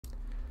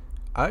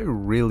I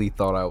really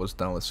thought I was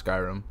done with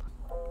Skyrim.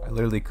 I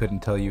literally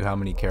couldn't tell you how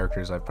many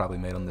characters I've probably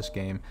made on this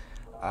game.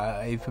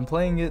 I've been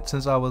playing it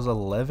since I was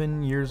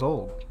 11 years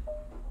old.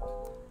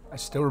 I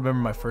still remember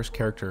my first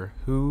character,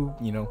 who,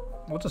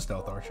 was a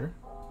stealth archer.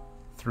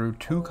 Through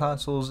 2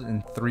 consoles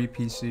and 3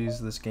 PCs,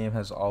 this game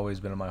has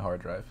always been on my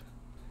hard drive.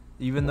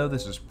 Even though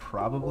this is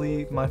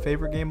probably my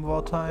favorite game of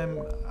all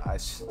time, I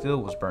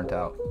still was burnt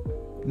out.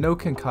 No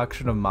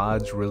concoction of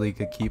mods really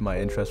could keep my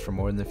interest for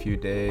more than a few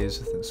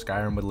days.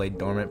 Skyrim would lay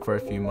dormant for a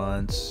few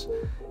months,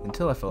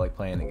 until I felt like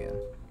playing again.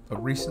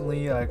 But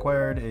recently I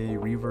acquired a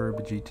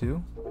Reverb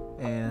G2,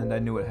 and I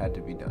knew it had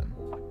to be done.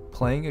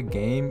 Playing a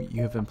game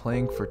you have been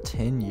playing for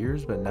 10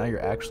 years, but now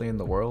you're actually in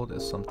the world,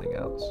 is something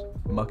else.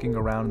 Mucking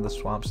around in the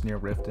swamps near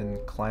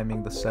Riften,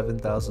 climbing the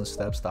 7,000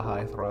 steps to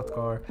High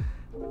Hrothgar,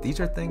 these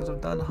are things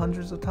I've done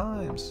hundreds of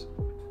times.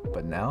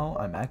 But now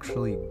I'm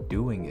actually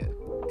doing it.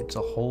 It's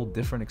a whole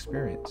different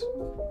experience.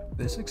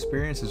 This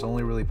experience is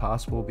only really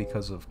possible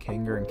because of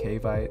Kanger and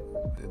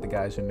Kavite, the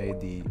guys who made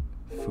the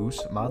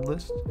Foos mod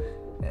list.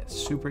 It's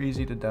super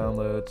easy to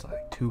download, it's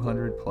like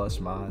 200 plus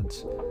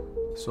mods.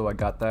 So I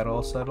got that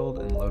all settled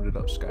and loaded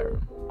up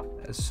Skyrim.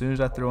 As soon as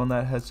I threw on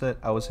that headset,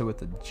 I was hit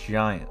with a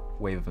giant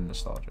wave of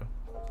nostalgia.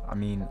 I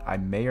mean, I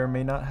may or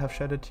may not have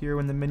shed a tear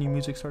when the menu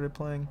music started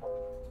playing,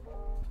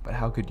 but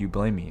how could you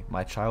blame me?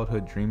 My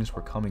childhood dreams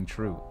were coming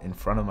true in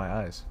front of my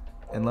eyes.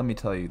 And let me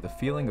tell you, the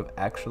feeling of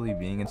actually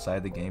being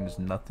inside the game is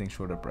nothing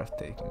short of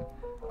breathtaking.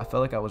 I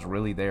felt like I was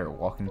really there,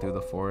 walking through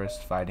the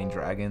forest, fighting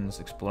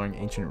dragons, exploring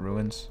ancient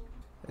ruins.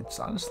 It's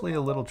honestly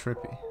a little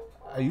trippy.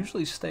 I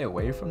usually stay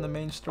away from the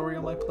main story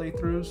on my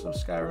playthroughs of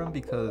Skyrim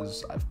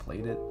because I've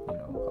played it,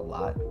 a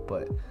lot,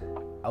 but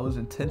I was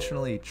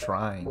intentionally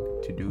trying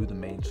to do the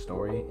main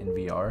story in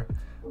VR,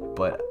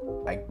 but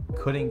I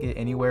couldn't get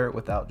anywhere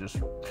without just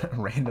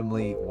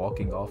randomly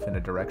walking off in a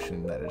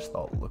direction that I just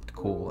thought looked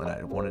cool, and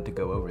I wanted to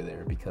go over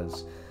there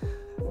because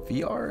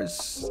VR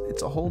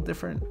it's a whole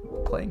different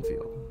playing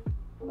field.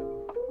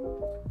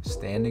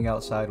 Standing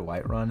outside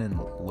Whiterun and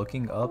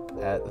looking up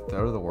at the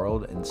third of the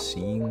world and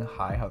seeing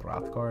High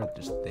Hrothgar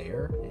just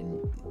there,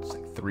 and it's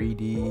like 3D,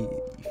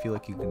 you feel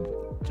like you can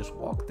just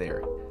walk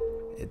there.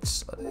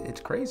 It's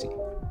crazy.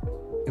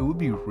 It would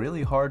be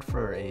really hard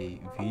for a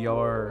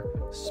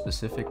VR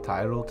specific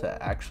title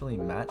to actually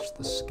match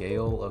the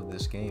scale of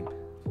this game.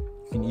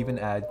 You can even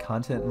add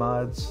content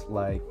mods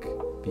like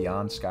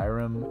Beyond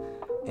Skyrim,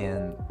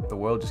 and the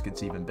world just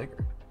gets even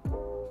bigger.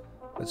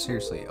 But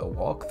seriously, a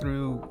walk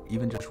through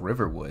even just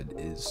Riverwood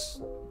is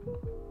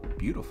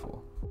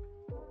beautiful.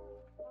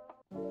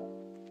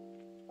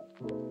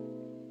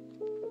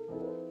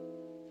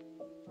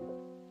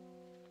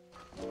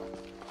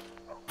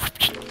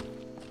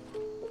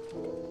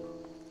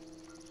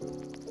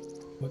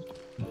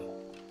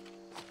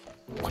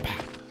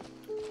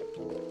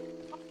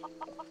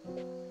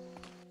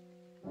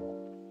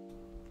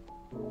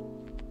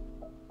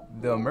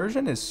 The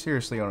immersion is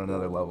seriously on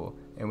another level,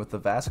 and with the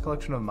vast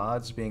collection of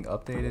mods being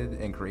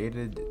updated and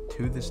created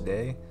to this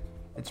day,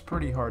 it's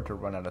pretty hard to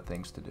run out of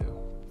things to do.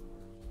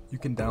 You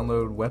can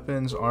download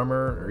weapons,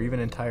 armor, or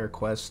even entire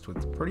quests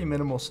with pretty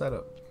minimal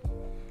setup.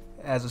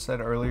 As I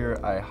said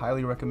earlier, I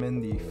highly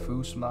recommend the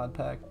Foos mod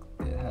pack.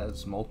 It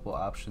has multiple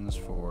options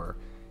for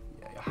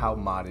how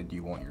modded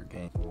you want your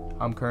game.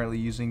 I'm currently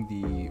using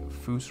the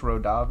Foos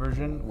Roda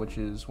version, which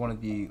is one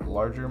of the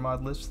larger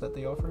mod lists that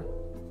they offer.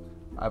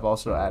 I've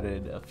also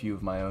added a few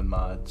of my own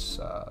mods,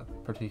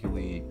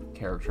 particularly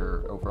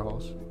character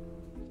overhauls.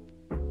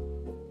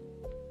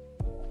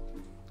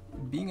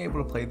 Being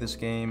able to play this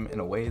game in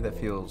a way that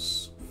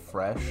feels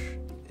fresh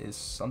is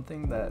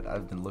something that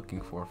I've been looking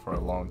for a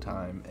long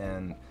time,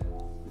 and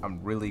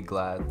I'm really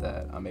glad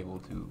that I'm able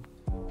to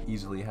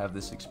easily have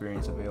this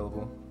experience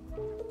available.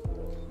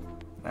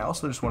 I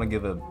also just want to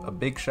give a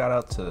big shout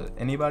out to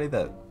anybody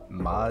that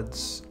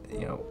mods,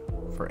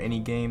 for any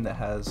game that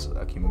has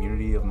a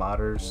community of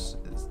modders.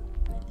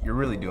 You're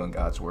really doing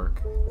God's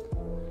work.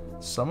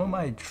 Some of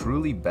my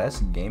truly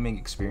best gaming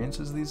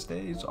experiences these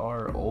days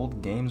are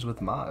old games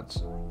with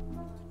mods.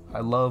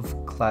 I love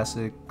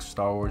classic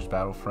Star Wars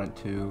Battlefront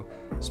 2.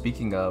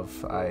 Speaking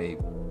of,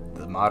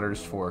 the modders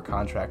for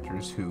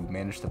Contractors who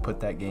managed to put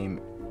that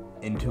game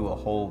into a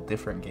whole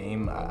different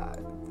game,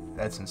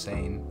 that's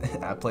insane.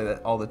 I play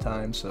that all the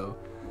time, so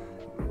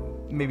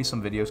maybe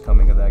some videos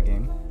coming of that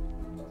game.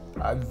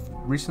 I've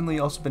recently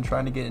also been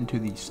trying to get into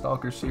the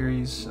Stalker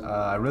series.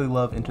 I really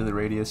love Into the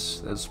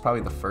Radius. It's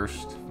probably the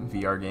first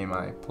VR game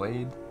I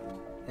played.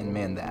 And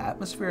man, the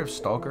atmosphere of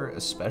Stalker,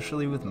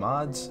 especially with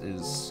mods,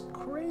 is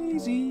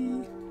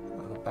crazy.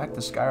 Back to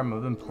Skyrim,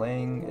 I've been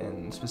playing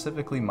and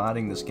specifically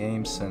modding this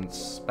game since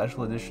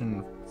Special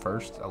Edition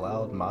first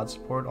allowed mod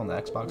support on the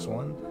Xbox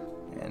One.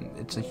 And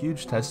it's a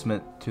huge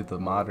testament to the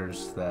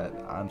modders that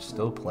I'm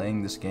still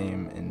playing this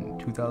game in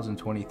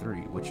 2023,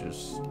 which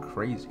is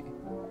crazy.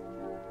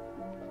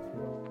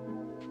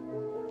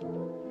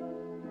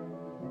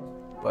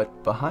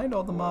 But behind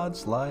all the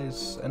mods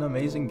lies an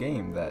amazing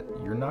game that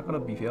you're not going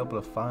to be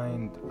able to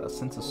find a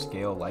sense of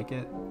scale like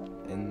it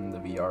in the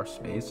VR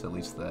space, at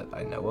least that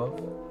I know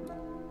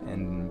of.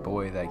 And and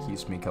boy, that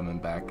keeps me coming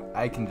back.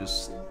 I can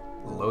just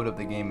load up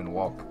the game and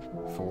walk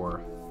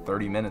for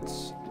 30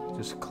 minutes,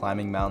 just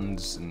climbing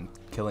mountains and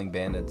killing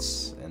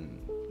bandits, and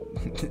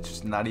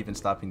just not even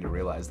stopping to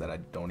realize that I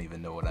don't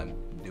even know what I'm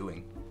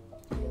doing.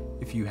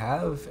 If you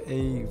have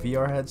a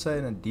VR headset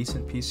and a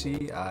decent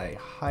PC, I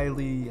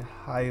highly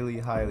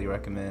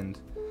recommend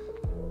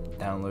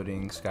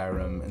downloading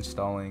Skyrim,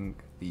 installing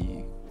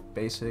the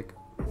basic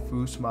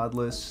Foos mod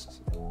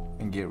list,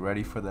 and get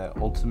ready for the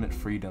ultimate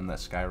freedom that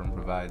Skyrim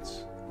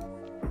provides.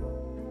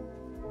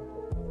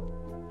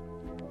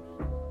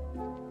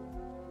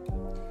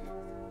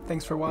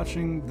 Thanks for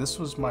watching. This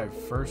was my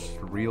first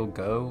real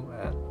go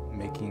at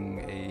making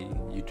a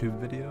YouTube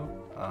video,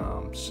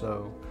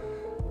 so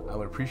I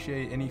would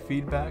appreciate any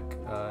feedback.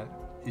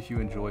 If you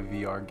enjoy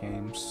VR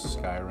games,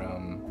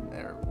 Skyrim,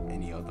 or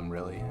any of them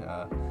really,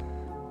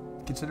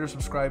 consider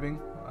subscribing,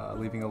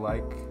 leaving a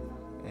like,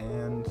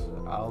 and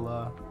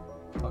I'll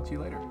talk to you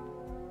later.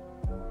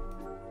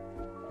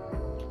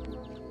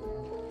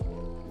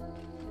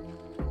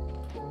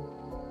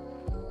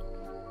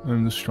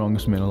 I'm the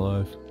strongest man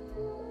alive.